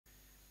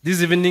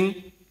This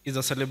evening is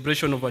a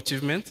celebration of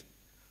achievement,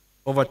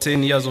 over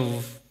 10 years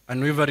of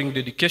unwavering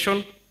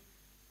dedication,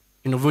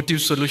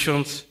 innovative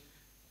solutions,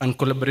 and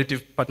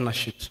collaborative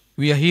partnerships.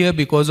 We are here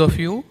because of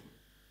you.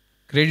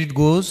 Credit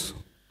goes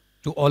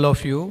to all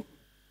of you.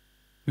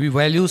 We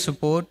value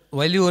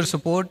your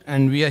support,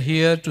 and we are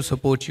here to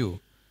support you.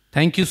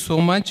 Thank you so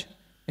much.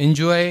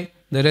 Enjoy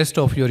the rest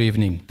of your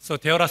evening. So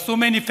there are so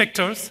many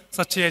factors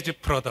such as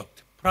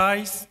product,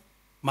 price,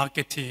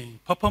 marketing,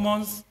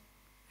 performance,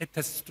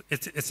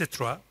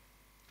 etc.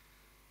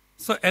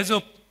 So as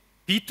a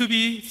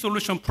B2B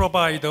solution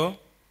provider,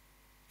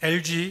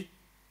 LG,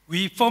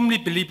 we firmly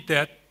believe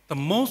that the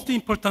most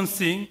important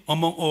thing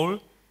among all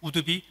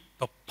would be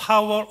the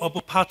power of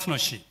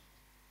partnership.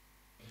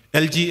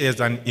 LG is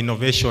an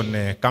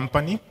innovation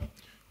company.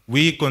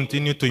 We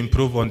continue to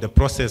improve on the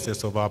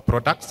processes of our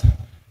products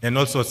and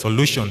also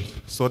solutions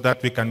so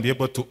that we can be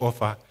able to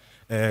offer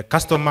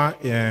customer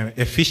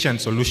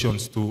efficient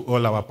solutions to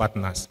all our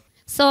partners.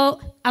 So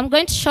I'm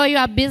going to show you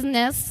a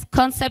business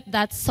concept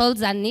that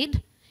solves a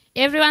need.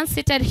 Everyone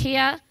seated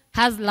here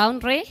has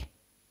laundry.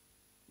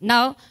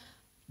 Now,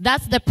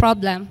 that's the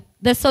problem.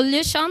 The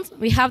solutions,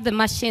 we have the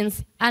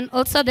machines, and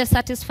also the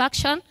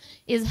satisfaction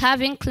is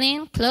having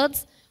clean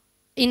clothes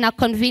in a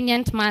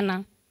convenient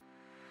manner.